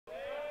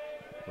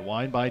The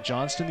wind by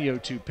Johnston, the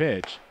 0-2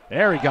 pitch.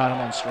 There, he got him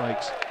on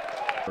strikes.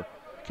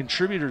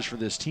 Contributors for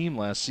this team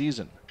last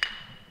season.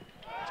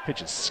 This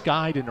pitch is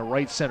skied into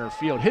right center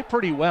field. Hit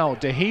pretty well.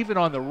 DeHaven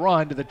on the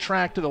run to the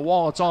track to the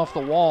wall. It's off the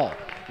wall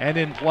and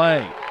in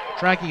play.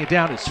 Tracking it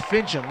down is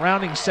Fincham.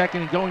 Rounding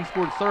second and going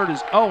for third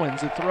is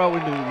Owens. The throw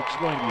into it's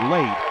going to be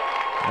late.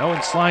 And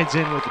Owens slides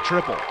in with the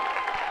triple.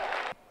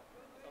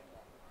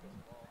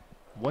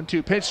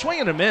 1-2 pitch. Swing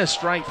and a miss.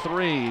 Strike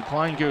three.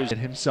 Klein goes at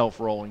himself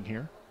rolling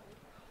here.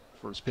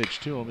 First pitch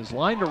to him is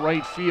lined to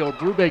right field.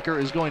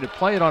 Brubaker is going to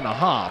play it on a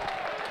hop.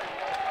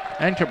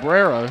 And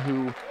Cabrera,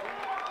 who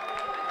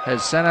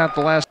has sent out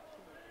the last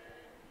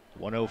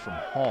 1-0 from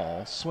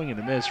Hall. Swing and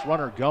a miss.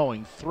 Runner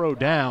going. Throw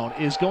down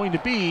is going to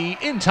be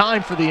in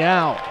time for the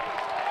out.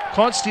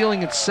 Caught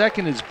stealing at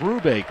second is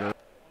Brubaker.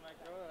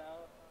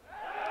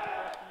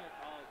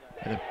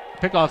 And the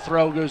pickoff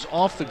throw goes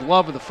off the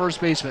glove of the first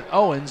baseman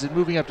Owens, and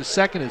moving up to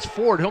second is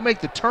Ford. He'll make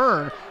the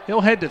turn.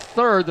 He'll head to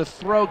third. The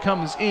throw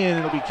comes in.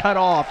 It'll be cut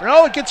off. And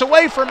it gets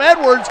away from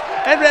Edwards,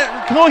 and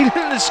going in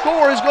to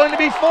score is going to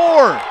be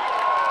Ford.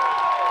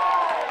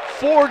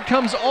 Ford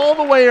comes all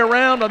the way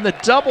around on the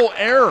double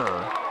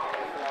error.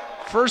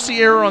 First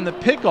the error on the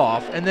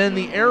pickoff, and then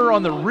the error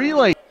on the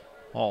relay.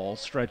 Hall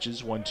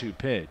stretches 1-2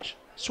 pitch.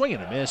 Swing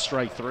and a miss,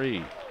 strike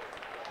three.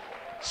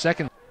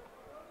 Second.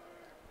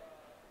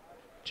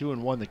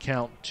 2-1 the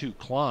count to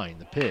Klein.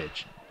 The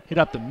pitch hit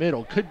up the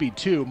middle, could be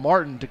two.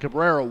 Martin to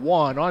Cabrera,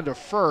 one on to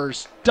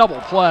first,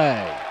 double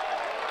play.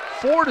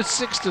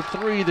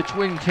 4-6-3 the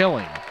Twin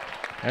killing.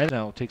 And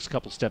now takes a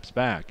couple steps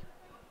back.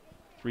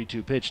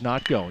 3-2 pitch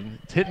not going.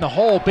 It's hitting the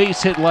hole,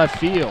 base hit left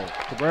field.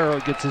 Cabrera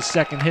gets his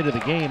second hit of the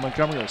game.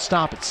 Montgomery will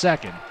stop at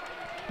second.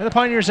 And the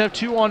Pioneers have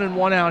 2 on and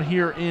 1 out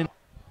here in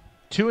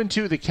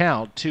 2-2 the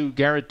count to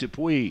Garrett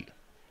Dupuis.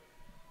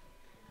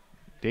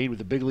 Dade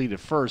with a big lead at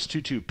first.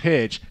 2-2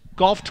 pitch.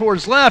 Golf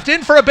towards left,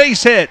 in for a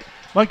base hit.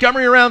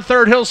 Montgomery around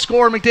third, he'll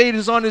score. McDade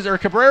is on his, or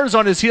Cabrera's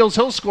on his heels,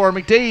 he'll score.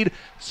 McDade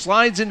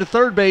slides into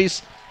third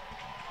base.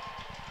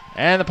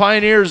 And the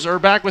Pioneers are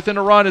back within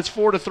a run. It's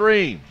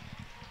 4-3.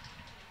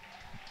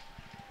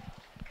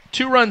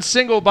 2-run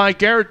single by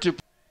Garrett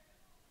Dupuis.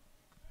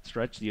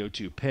 Stretch the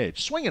 0-2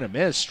 pitch. Swing and a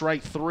miss,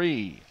 strike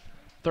three.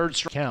 Third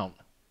strike count.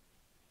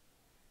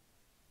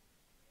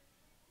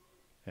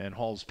 And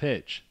Hall's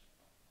pitch.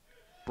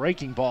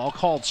 Breaking ball,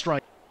 called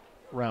strike.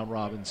 Round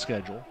robin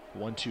schedule.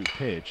 1-2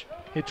 pitch.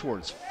 Hit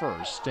towards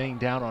first. Staying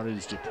down on it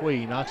is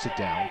Dupuis. Knocks it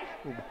down.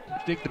 Will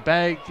dig the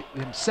bag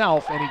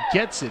himself, and he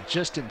gets it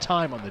just in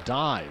time on the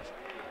dive.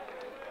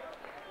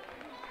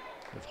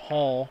 With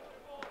Hall,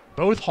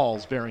 both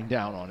Halls bearing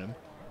down on him.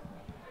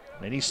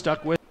 And he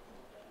stuck with,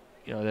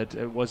 that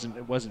it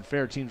wasn't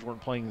fair. Teams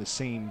weren't playing the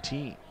same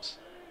teams.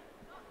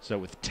 So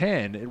with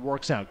 10, it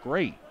works out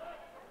great.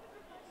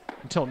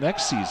 Until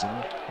next season,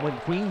 when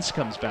Queens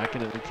comes back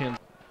into the Kansas.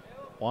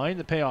 Wind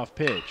the payoff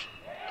pitch.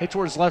 Hit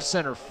towards left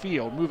center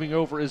field. Moving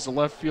over is the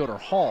left fielder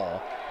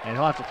Hall, and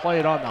he'll have to play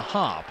it on the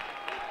hop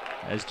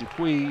as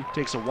Dupuis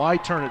takes a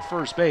wide turn at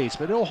first base,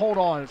 but he'll hold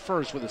on at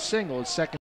first with a single. His second.